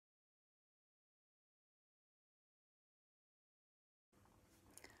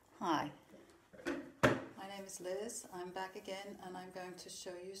Hi, my name is Liz. I'm back again and I'm going to show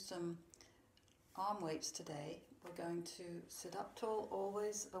you some arm weights today. We're going to sit up tall,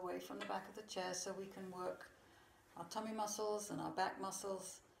 always away from the back of the chair, so we can work our tummy muscles and our back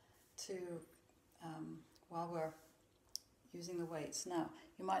muscles to while we're using the weights. Now,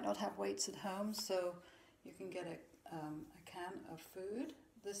 you might not have weights at home, so you can get a can of food.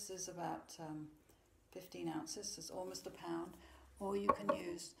 This is about 15 ounces, it's almost a pound, or you can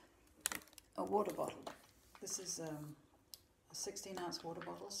use a water bottle. This is a 16-ounce water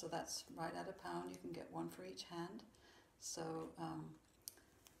bottle, so that's right at a pound. You can get one for each hand. So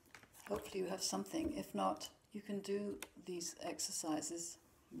hopefully you have something. If not, you can do these exercises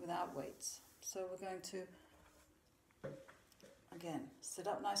without weights. So we're going to, again, sit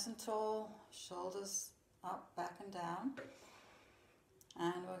up nice and tall, shoulders up, back and down.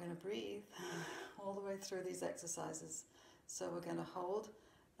 And we're going to breathe all the way through these exercises. So we're going to hold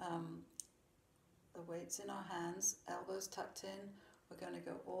the weights in our hands, elbows tucked in. We're going to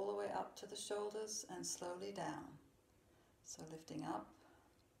go all the way up to the shoulders and slowly down. So lifting up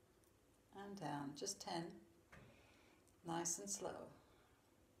and down, just 10, nice and slow.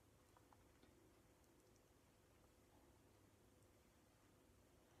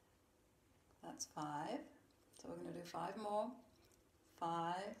 That's 5. So we're going to do 5 more.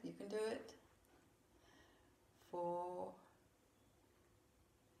 5, you can do it. 4,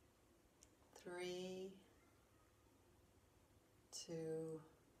 3, 2,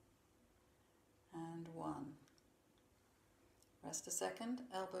 and 1. Rest a second.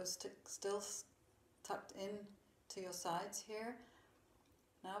 Elbows still tucked in to your sides here.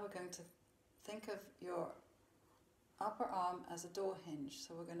 Now we're going to think of your upper arm as a door hinge.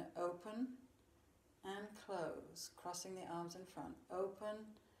 So we're going to open and close, crossing the arms in front. Open.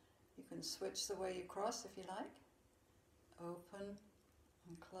 You can switch the way you cross if you like. Open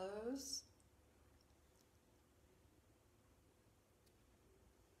and close.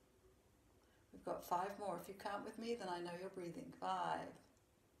 We've got 5 more. If you count with me, then I know you're breathing. 5,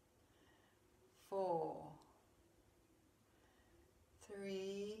 4,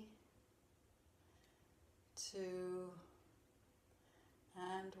 3, 2,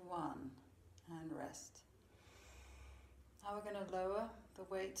 and 1. And rest. Now we're going to lower the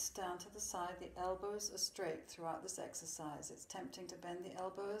weights down to the side. The elbows are straight throughout this exercise. It's tempting to bend the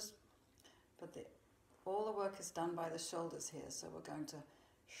elbows, but all the work is done by the shoulders here. So we're going to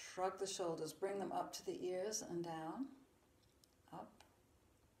shrug the shoulders, bring them up to the ears and down, up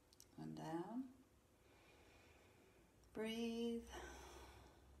and down. Breathe.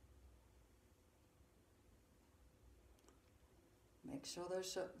 Make sure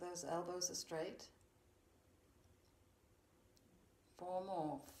those elbows are straight. 4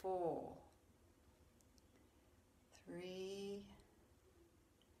 more. 4, 3,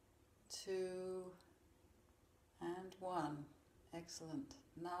 2, and 1. Excellent.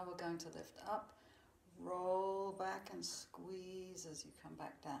 Now we're going to lift up, roll back and squeeze as you come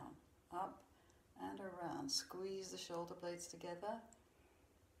back down. Up and around. Squeeze the shoulder blades together.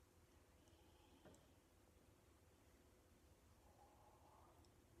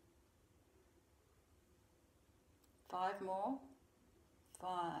 5 more. 5,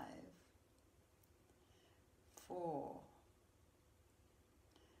 4,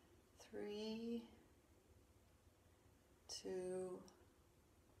 3, 2,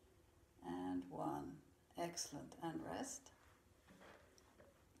 and 1. Excellent. And rest.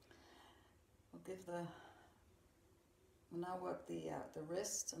 We'll now work the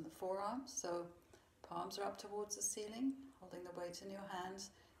wrists and the forearms. So palms are up towards the ceiling, holding the weight in your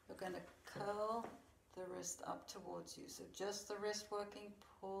hands. You're going to curl the wrist up towards you. So just the wrist working,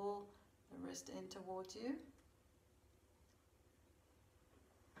 pull the wrist in towards you.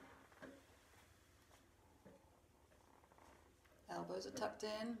 Elbows are tucked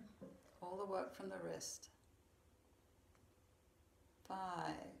in, all the work from the wrist. 5,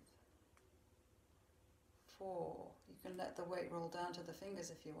 4, you can let the weight roll down to the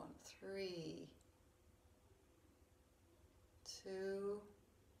fingers if you want. 3, 2,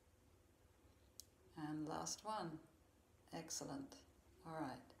 and last one. Excellent. All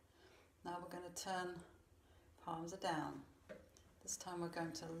right. Now we're going to turn, palms are down. This time we're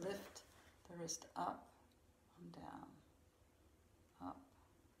going to lift the wrist up and down. Up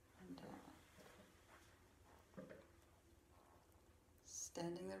and down.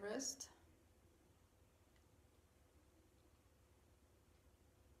 Extending the wrist.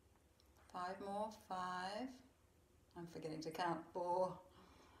 5 more. 5. I'm forgetting to count. 4,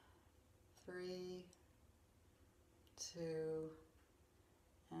 3, 2,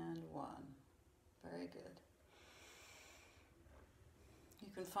 and 1. Very good. You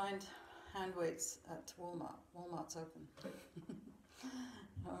You can find hand weights at Walmart. Walmart's open.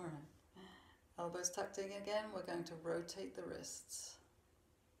 All right. Elbows tucked in again. We're going to rotate the wrists.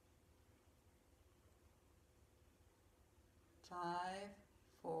 5,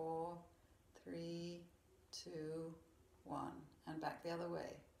 4, 3, 2, 1. And back the other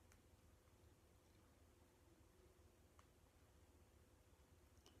way.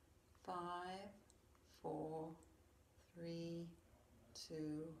 5, 4, 3, 2,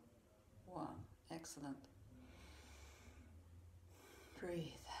 1. Excellent. Breathe.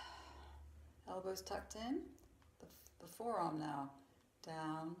 Elbows tucked in. The forearm now.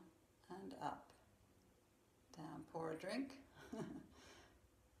 Down and up. Down. Pour a drink.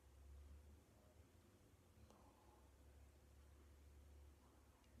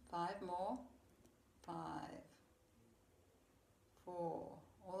 5 more. 5, 4.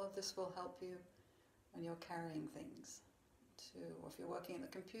 All of this will help you when you're carrying things. 2. Or if you're working at the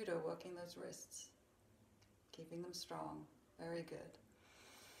computer, working those wrists. Keeping them strong. Very good.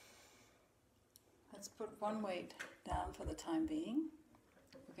 Let's put one weight down for the time being.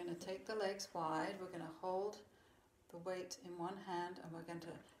 We're going to take the legs wide. We're going to hold the weight in one hand and we're going to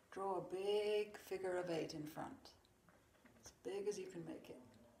draw a big figure of 8 in front. As big as you can make it.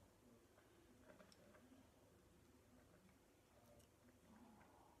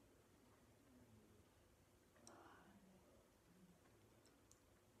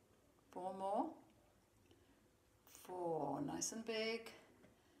 Four more. 4, nice and big.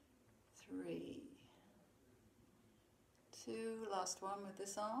 3, 2, last one with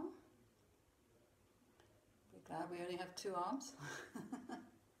this arm. We're glad we only have 2 arms.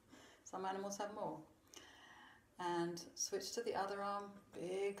 Some animals have more. And switch to the other arm,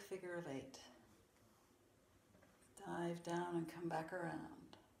 big figure of 8. Dive down and come back around.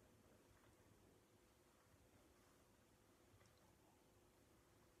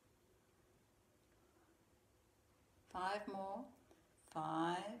 5 more.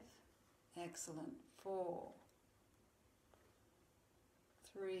 5. Excellent. 4.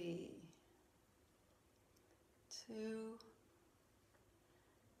 3. 2.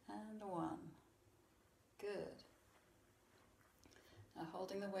 And 1. Good. Now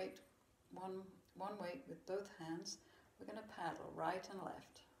holding the weight, one weight with both hands, we're going to paddle right and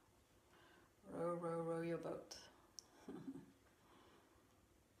left. Row, row, row your boat.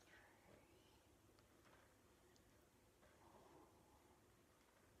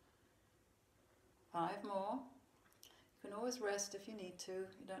 5 more. You can always rest if you need to.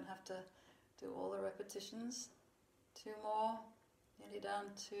 You don't have to do all the repetitions. 2 more. Nearly done.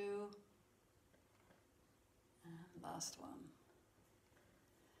 2. And last one.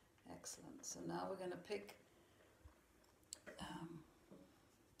 Excellent. So now we're going to pick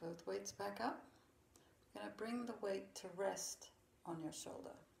both weights back up. We're going to bring the weight to rest on your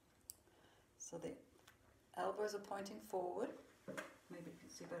shoulder. So the elbows are pointing forward. Maybe you can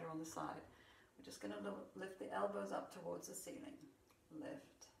see better on the side. We're just going to lift the elbows up towards the ceiling.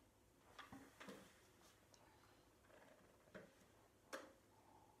 Lift.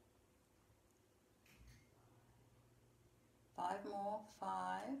 Five more. 5,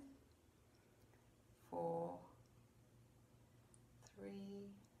 4, 3,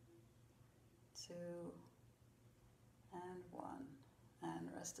 2, and 1. And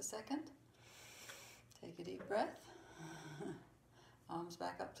rest a second. Take a deep breath. Arms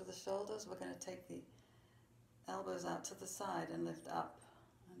back up to the shoulders. We're going to take the elbows out to the side and lift up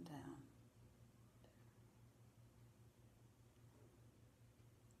and down.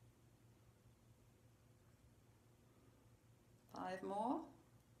 5 more.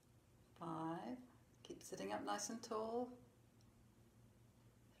 5. Keep sitting up nice and tall.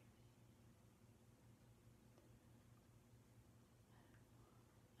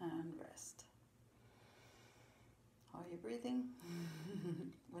 3. And rest. Are you breathing?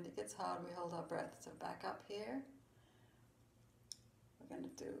 When it gets hard, we hold our breath. So back up here. We're going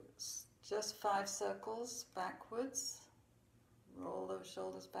to do just 5 circles backwards. Roll those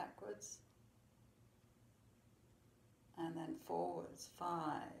shoulders backwards. And then forwards. 5,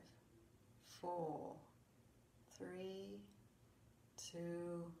 4, 3, 2,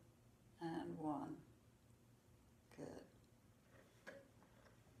 and 1. Good.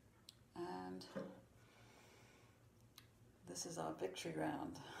 And this is our victory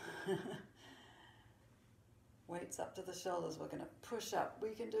round. Weights up to the shoulders. We're going to push up.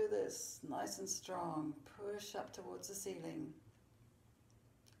 We can do this. Nice and strong. Push up towards the ceiling.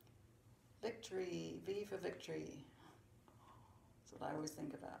 Victory. V for victory. That's what I always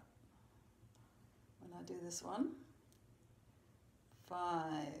think about when I do this one. 5,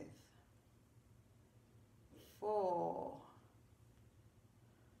 4,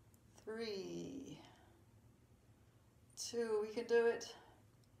 2, we can do it.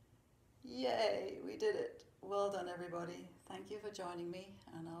 Yay, we did it. Well done, everybody. Thank you for joining me,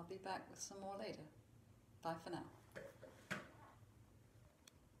 and I'll be back with some more later. Bye for now.